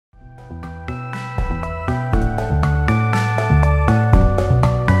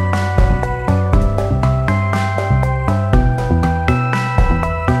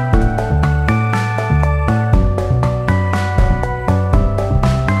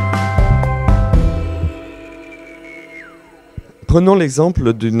Prenons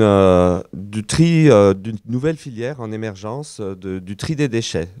l'exemple du tri d'une nouvelle filière en émergence, du tri des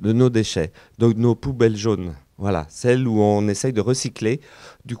déchets, de nos déchets, donc nos poubelles jaunes. Voilà, celles où on essaye de recycler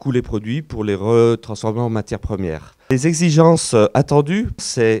du coup les produits pour les retransformer en matières premières. Les exigences attendues,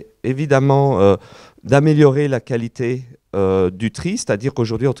 c'est évidemment d'améliorer la qualité du tri, c'est-à-dire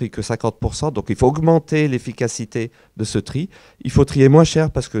qu'aujourd'hui on trie que 50%, donc il faut augmenter l'efficacité de ce tri. Il faut trier moins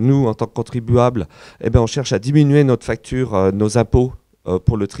cher parce que nous, en tant que contribuables, eh ben, on cherche à diminuer notre facture, nos impôts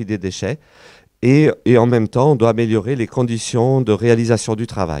pour le tri des déchets. Et en même temps, on doit améliorer les conditions de réalisation du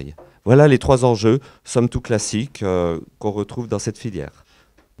travail. Voilà les trois enjeux, somme toute classiques, qu'on retrouve dans cette filière.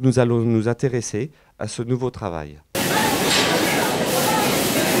 Nous allons nous intéresser à ce nouveau travail.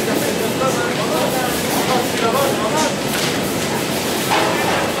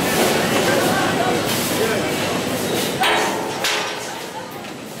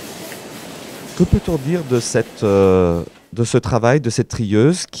 Que peut-on dire de ce travail, de cette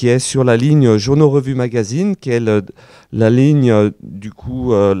trieuse qui est sur la ligne Journaux Revue Magazine, qui est la ligne du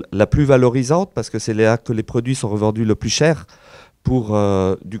coup la plus valorisante parce que c'est là que les produits sont revendus le plus cher pour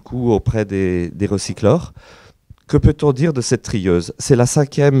du coup auprès des recycleurs. Que peut-on dire de cette trieuse? C'est la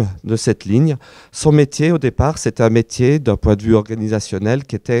 5e de cette ligne. Son métier au départ, c'était un métier d'un point de vue organisationnel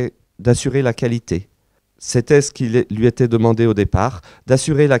qui était d'assurer la qualité. C'était ce qui lui était demandé au départ,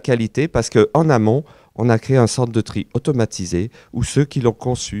 d'assurer la qualité parce qu'en amont, on a créé un centre de tri automatisé où ceux qui l'ont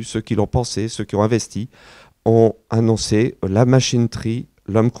conçu, ceux qui l'ont pensé, ceux qui ont investi, ont annoncé la machine tri,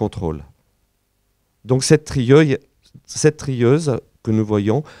 l'homme contrôle. Donc cette trieuse que nous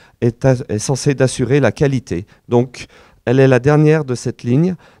voyons est censée d'assurer la qualité. Donc elle est la dernière de cette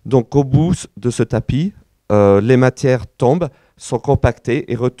ligne. Donc au bout de ce tapis, les matières tombent, sont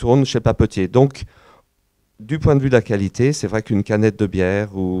compactées et retournent chez le papetier. Donc du point de vue de la qualité, c'est vrai qu'une canette de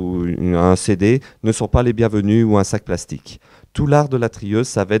bière ou un CD ne sont pas les bienvenus ou un sac plastique. Tout l'art de la trieuse,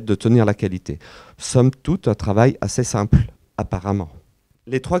 ça va être de tenir la qualité. Somme toute, un travail assez simple, apparemment.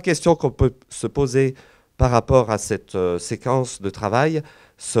 Les trois questions qu'on peut se poser par rapport à cette séquence de travail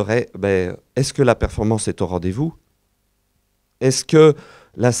seraient, est-ce que la performance est au rendez-vous? Est-ce que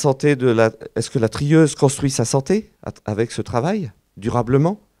la trieuse construit sa santé avec ce travail,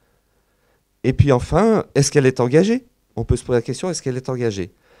 durablement? Et puis enfin, est-ce qu'elle est engagée? On peut se poser la question, est-ce qu'elle est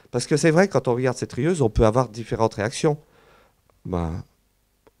engagée? Parce que c'est vrai, quand on regarde cette trieuse, on peut avoir différentes réactions.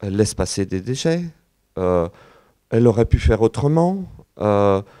 Elle laisse passer des déchets, elle aurait pu faire autrement,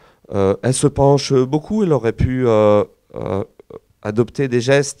 elle se penche beaucoup, elle aurait pu adopter des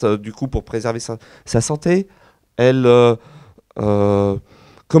gestes du coup pour préserver sa santé. Comment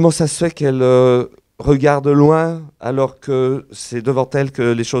ça se fait qu'elle regarde loin alors que c'est devant elle que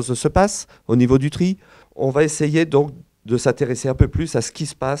les choses se passent au niveau du tri? On va essayer donc de s'intéresser un peu plus à ce qui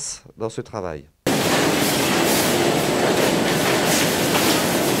se passe dans ce travail.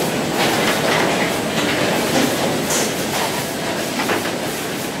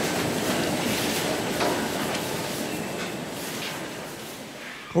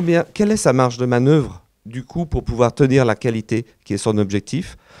 Quelle est sa marge de manœuvre du coup pour pouvoir tenir la qualité qui est son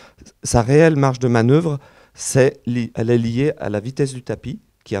objectif? Sa réelle marge de manœuvre, elle est liée à la vitesse du tapis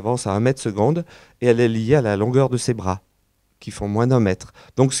qui avance à 1 mètre seconde et elle est liée à la longueur de ses bras qui font moins d'1 mètre.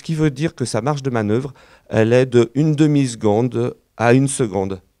 Donc ce qui veut dire que sa marge de manœuvre, elle est de 1/2 seconde à 1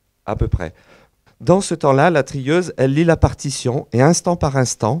 seconde à peu près. Dans ce temps-là, la trieuse, elle lit la partition et instant par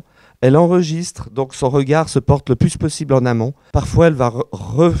instant, elle enregistre, donc son regard se porte le plus possible en amont. Parfois, elle va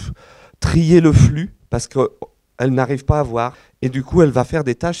trier le flux parce qu'elle n'arrive pas à voir. Et du coup, elle va faire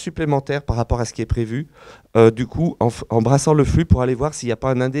des tâches supplémentaires par rapport à ce qui est prévu, du coup, en brassant le flux pour aller voir s'il n'y a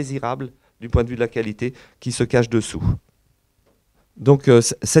pas un indésirable du point de vue de la qualité qui se cache dessous. Donc,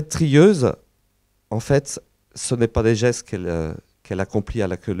 cette trieuse, en fait, ce n'est pas des gestes qu'elle accomplit à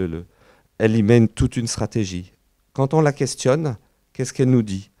la queue leu-leu. Elle y mène toute une stratégie. Quand on la questionne, qu'est-ce qu'elle nous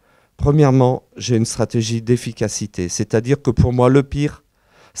dit? Premièrement, j'ai une stratégie d'efficacité. C'est-à-dire que pour moi, le pire,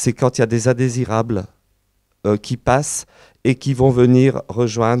 c'est quand il y a des indésirables qui passent et qui vont venir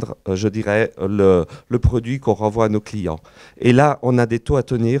rejoindre, je dirais, le produit qu'on renvoie à nos clients. Et là, on a des taux à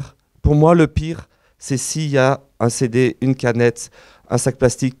tenir. Pour moi, le pire, c'est s'il y a un CD, une canette, un sac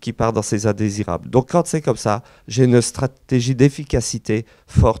plastique qui part dans ces indésirables. Donc quand c'est comme ça, j'ai une stratégie d'efficacité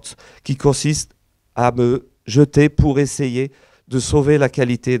forte qui consiste à me jeter pour essayer de sauver la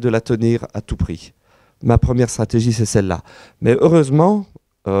qualité, de la tenir à tout prix. Ma première stratégie, c'est celle-là. Mais heureusement,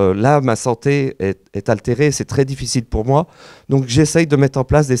 là, ma santé est altérée, c'est très difficile pour moi. Donc, j'essaye de mettre en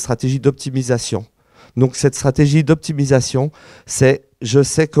place des stratégies d'optimisation. Donc cette stratégie d'optimisation, c'est je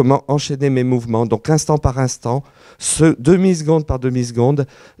sais comment enchaîner mes mouvements. Donc instant par instant, demi-seconde par demi-seconde,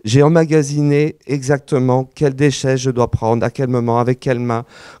 j'ai emmagasiné exactement quel déchet je dois prendre, à quel moment, avec quelle main,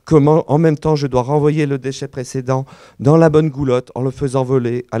 comment en même temps je dois renvoyer le déchet précédent dans la bonne goulotte en le faisant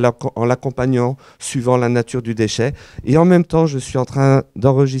voler, en l'accompagnant suivant la nature du déchet. Et en même temps, je suis en train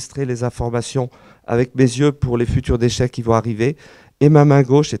d'enregistrer les informations avec mes yeux pour les futurs déchets qui vont arriver. Et ma main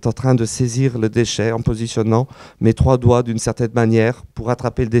gauche est en train de saisir le déchet en positionnant mes 3 doigts d'une certaine manière pour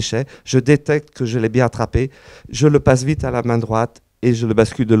attraper le déchet. Je détecte que je l'ai bien attrapé, je le passe vite à la main droite et je le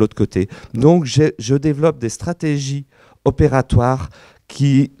bascule de l'autre côté. Donc je développe des stratégies opératoires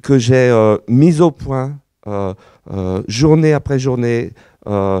que j'ai mises au point journée après journée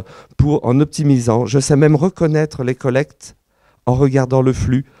en optimisant. Je sais même reconnaître les collectes en regardant le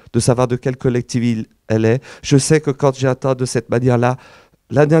flux, de savoir de quelle collective elle est. Je sais que quand j'ai atteint de cette manière-là,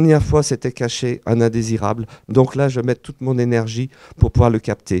 la dernière fois, c'était caché un indésirable. Donc là, je mets toute mon énergie pour pouvoir le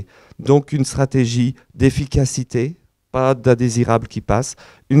capter. Donc une stratégie d'efficacité, pas d'indésirable qui passe,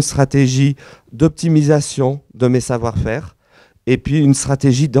 une stratégie d'optimisation de mes savoir-faire, et puis une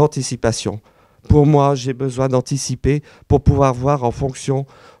stratégie d'anticipation. Pour moi, j'ai besoin d'anticiper pour pouvoir voir en fonction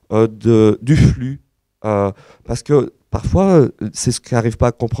du flux, parce que parfois, c'est ce qu'arrivent pas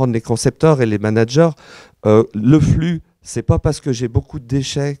à comprendre les concepteurs et les managers. Le flux, c'est pas parce que j'ai beaucoup de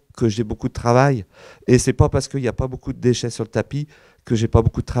déchets que j'ai beaucoup de travail. Et c'est pas parce qu'il n'y a pas beaucoup de déchets sur le tapis que j'ai pas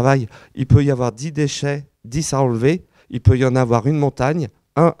beaucoup de travail. Il peut y avoir 10 déchets, 10 à enlever. Il peut y en avoir une montagne,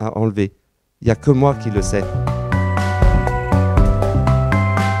 un à enlever. Il n'y a que moi qui le sais.